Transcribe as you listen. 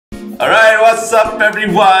Alright, what's up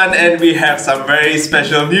everyone? And we have some very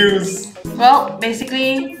special news. Well,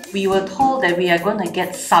 basically, we were told that we are going to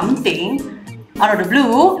get something out of the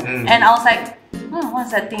blue, and I was like, what's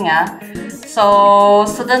that thing? So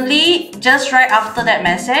suddenly, just right after that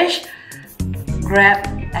message, Grab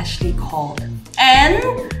actually called, and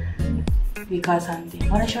we got something.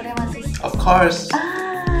 Want to show them what's this? Of course.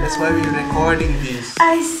 That's why we're recording this.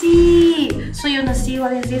 I see. So you wanna see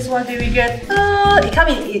what is this? What did we get? It came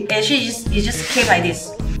in. It just came like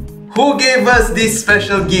this. Who gave us this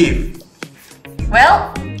special gift?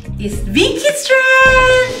 Well, it's Vkids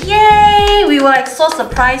Trend! Yay! We were like so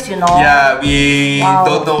surprised, you know. Yeah, we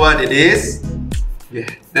don't know what it is. Yeah,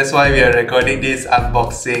 that's why we are recording this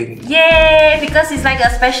unboxing. Yay! Because it's like a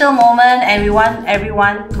special moment and we want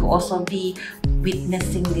everyone to also be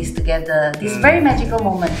witnessing this together. This very magical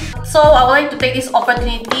moment. So I would like to take this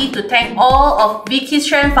opportunity to thank all of Vkids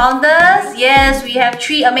Trend founders. Yes, we have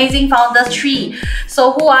 3 amazing founders, 3.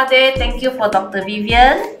 So who are they? Thank you for Dr.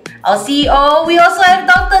 Vivian, our CEO. We also have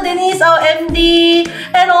Dr. Denise, our MD,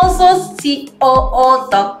 and also COO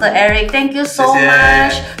Dr. Eric. Thank you so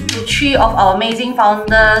much to 3 of our amazing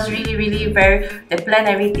founders. Really very, they plan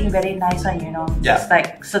everything very nice one, you know. Yeah. It's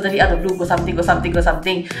like suddenly out of the blue, go something.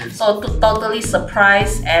 So totally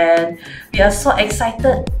surprised, and we are so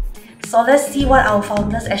excited. So let's see what our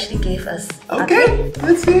founders actually gave us. Okay,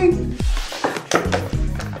 let's see.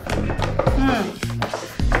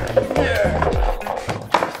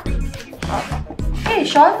 Hey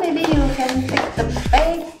Sean, maybe you can take the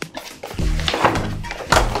bag.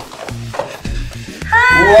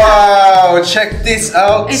 Wow, check this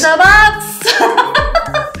out. It's a box!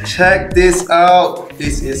 Check this out.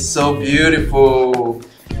 This is so beautiful.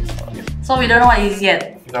 So we don't know what it is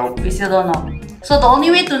yet. No. We still don't know. So the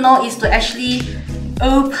only way to know is to actually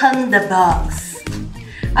open the box.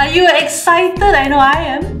 Are you excited? I know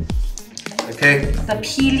I am. Okay. The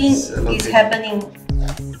peeling is happening.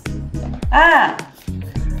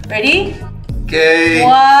 Ready? Okay.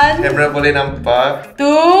 1, Camera boleh nampak.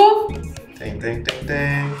 2.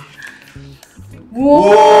 Teng.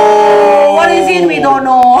 Whoa! What is it? We don't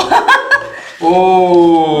know.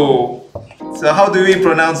 Oh. So how do we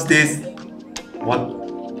pronounce this?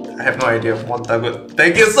 I have no idea. Montagut.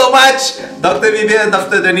 Thank you so much, Dr. Vivian,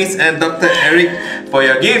 Dr. Denise, and Dr. Eric for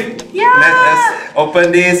your gift. Yeah. Let us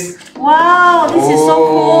open this. Wow, this is so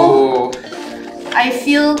cool. I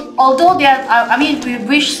feel, although they are, I mean, we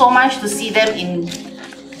wish so much to see them in,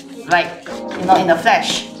 like, you know, in the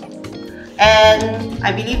flesh. And I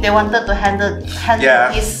believe they wanted to hand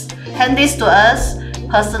this to us.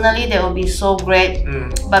 Personally, they will be so great.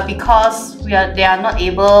 But because they are not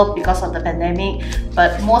able because of the pandemic.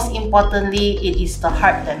 But most importantly, it is the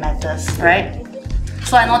heart that matters, right?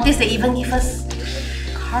 So I noticed they even give us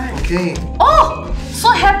card. Okay. Oh, so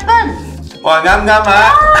happened. Wah, ngam ngam.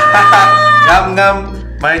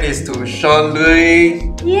 Mine is to Sean Lui.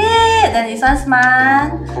 Yeah, then this one's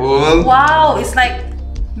mine. Cool. Wow, it's like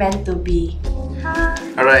meant to be.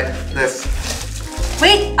 Alright, let's.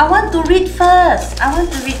 Wait, I want to read first. I want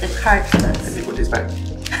to read the card first. Let me put this back.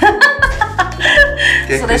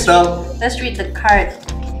 Okay, So Krystle. let's read the card.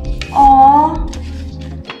 Aww.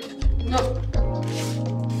 Look.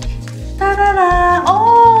 Ta-da-da.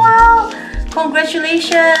 Oh, wow.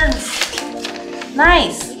 Congratulations.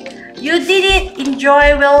 Nice. You did it.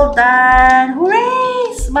 Enjoy. Well done.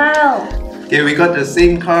 Hooray. Smile. Okay, we got the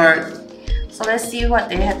same card. So let's see what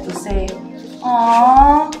they had to say.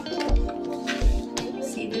 Aww.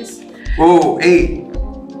 See this? Whoa, A.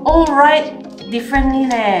 Oh, right. Differently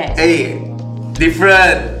there. A.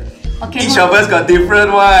 Different. Okay. Each of us got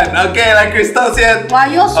different one. Okay, like Krystle said. Wow,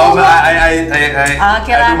 you're so I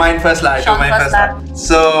do mine first lah.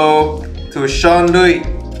 So to Sean Lui,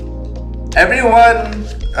 everyone.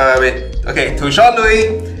 To Sean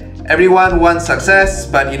Lui, everyone wants success,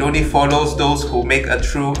 but it only follows those who make a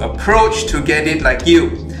true approach to get it like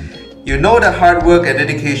you. You know the hard work and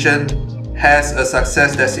dedication has a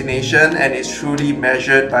success destination and is truly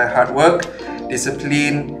measured by hard work,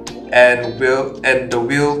 discipline, and the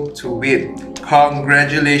will to win.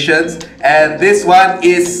 Congratulations! And this one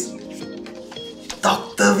is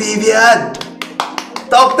Dr. Vivian.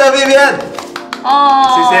 Dr. Vivian.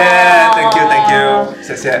 Oh. Thank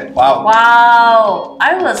you. Wow. Wow.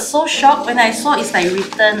 I was so shocked when I saw it's like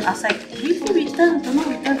written. I was like, really written? Don't know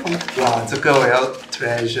written from. Wow, 这个我要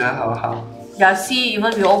treasure 好好。 Yeah, see,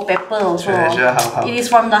 even with old pepper also. Treasure 好好。 It is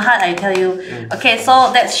from the heart, I tell you. Okay, so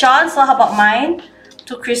that's Sean. So how about mine?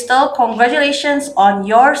 To Krystle, congratulations on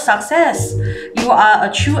your success. You are a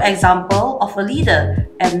true example of a leader.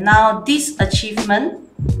 And now this achievement,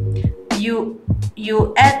 you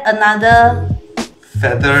add another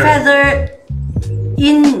feather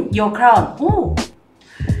in your crown. Ooh.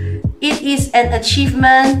 It is an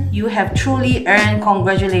achievement you have truly earned.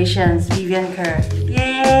 Congratulations, Vivian Kerr.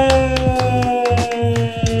 Yay!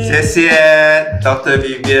 谢谢 Dr.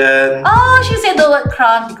 Vivian. Oh, she said the word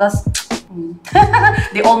crown because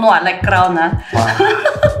they all know I like crown. Wow.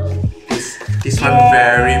 This one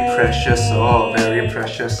very precious. Oh, very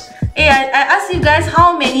precious. Hey, I asked you guys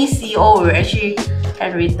how many CEO were actually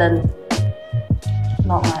handwritten.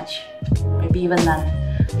 Not much. Maybe even none.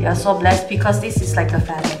 We are so blessed because this is like a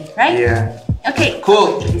family, right? Yeah. Okay.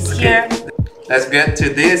 Cool. It's here. Let's get to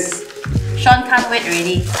this. Sean can't wait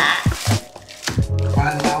already.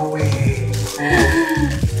 Walao eh.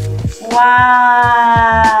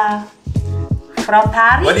 Wow. From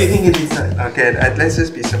Paris? What do you think it is? Okay, let's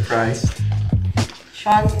just be surprised.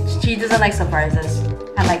 Sean, she doesn't like surprises.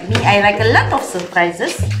 Unlike me, I like a lot of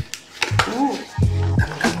surprises. Ooh.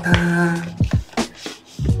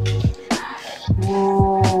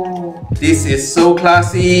 Whoa. This is so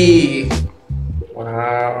classy.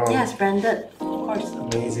 Wow. Yes, branded, of course.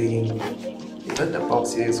 Amazing. Even the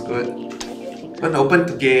box here is good. Gonna open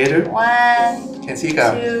together. One, Can see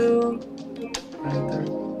ka? two.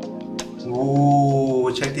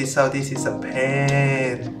 Ooh, check this out. This is a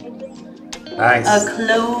pen. Nice. A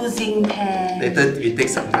closing pen. Later we take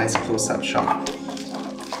some nice close-up shot.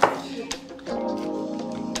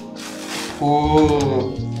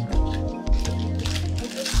 Ooh.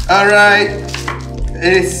 Alright.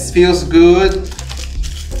 This feels good.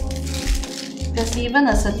 There's even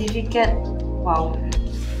a certificate. Wow.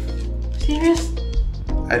 Serious?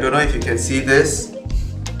 I don't know if you can see this.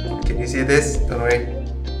 Can you see this? Don't worry.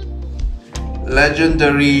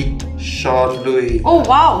 Legendary Sean Louis. Oh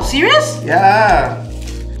wow, serious? Yeah.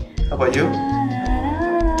 How about you?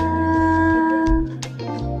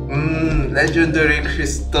 Legendary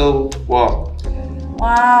Krystle. Wow.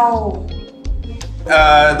 Wow.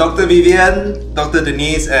 Dr. Vivian, Dr.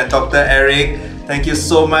 Denise, and Dr. Eric, thank you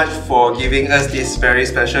so much for giving us this very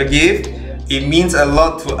special gift. It means a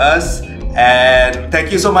lot to us. And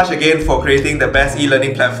thank you so much again for creating the best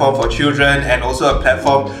e-learning platform for children and also a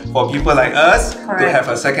platform for people like us to have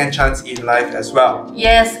a second chance in life as well.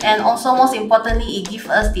 Yes, and also most importantly, it gives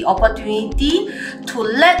us the opportunity to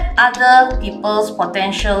let other people's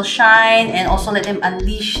potential shine and also let them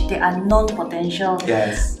unleash their unknown potential.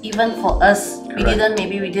 Yes. Even for us, we didn't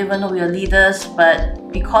even know we were leaders, but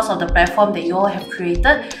because of the platform that you all have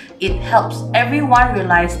created, it helps everyone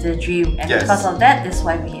realize their dream, and because of that, that's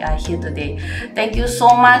why we are here today. Thank you so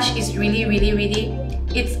much. It's really,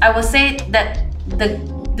 I would say that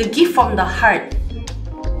the gift from the heart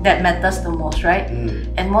that matters the most, right?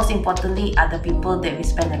 And most importantly are the people that we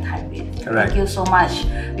spend the time with. Thank you so much.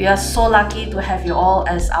 We are so lucky to have you all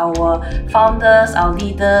as our founders, our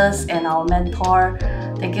leaders, and our mentor.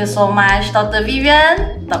 Thank you so much, Dr.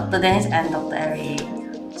 Vivian, Dr. Denise, and Dr. Eric.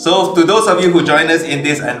 So to those of you who join us in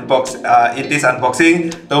this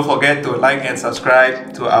unboxing, don't forget to like and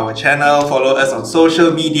subscribe to our channel, follow us on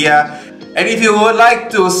social media. And if you would like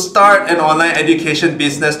to start an online education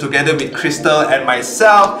business together with Krystle and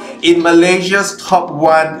myself in Malaysia's top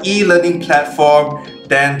 1 e-learning platform,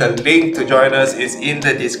 then the link to join us is in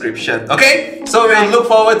the description. Okay? So we look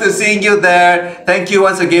forward to seeing you there. Thank you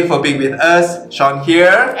once again for being with us. Sean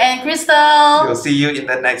here. And Krystle. We'll see you in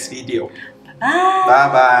the next video. Bye.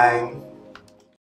 Bye-bye.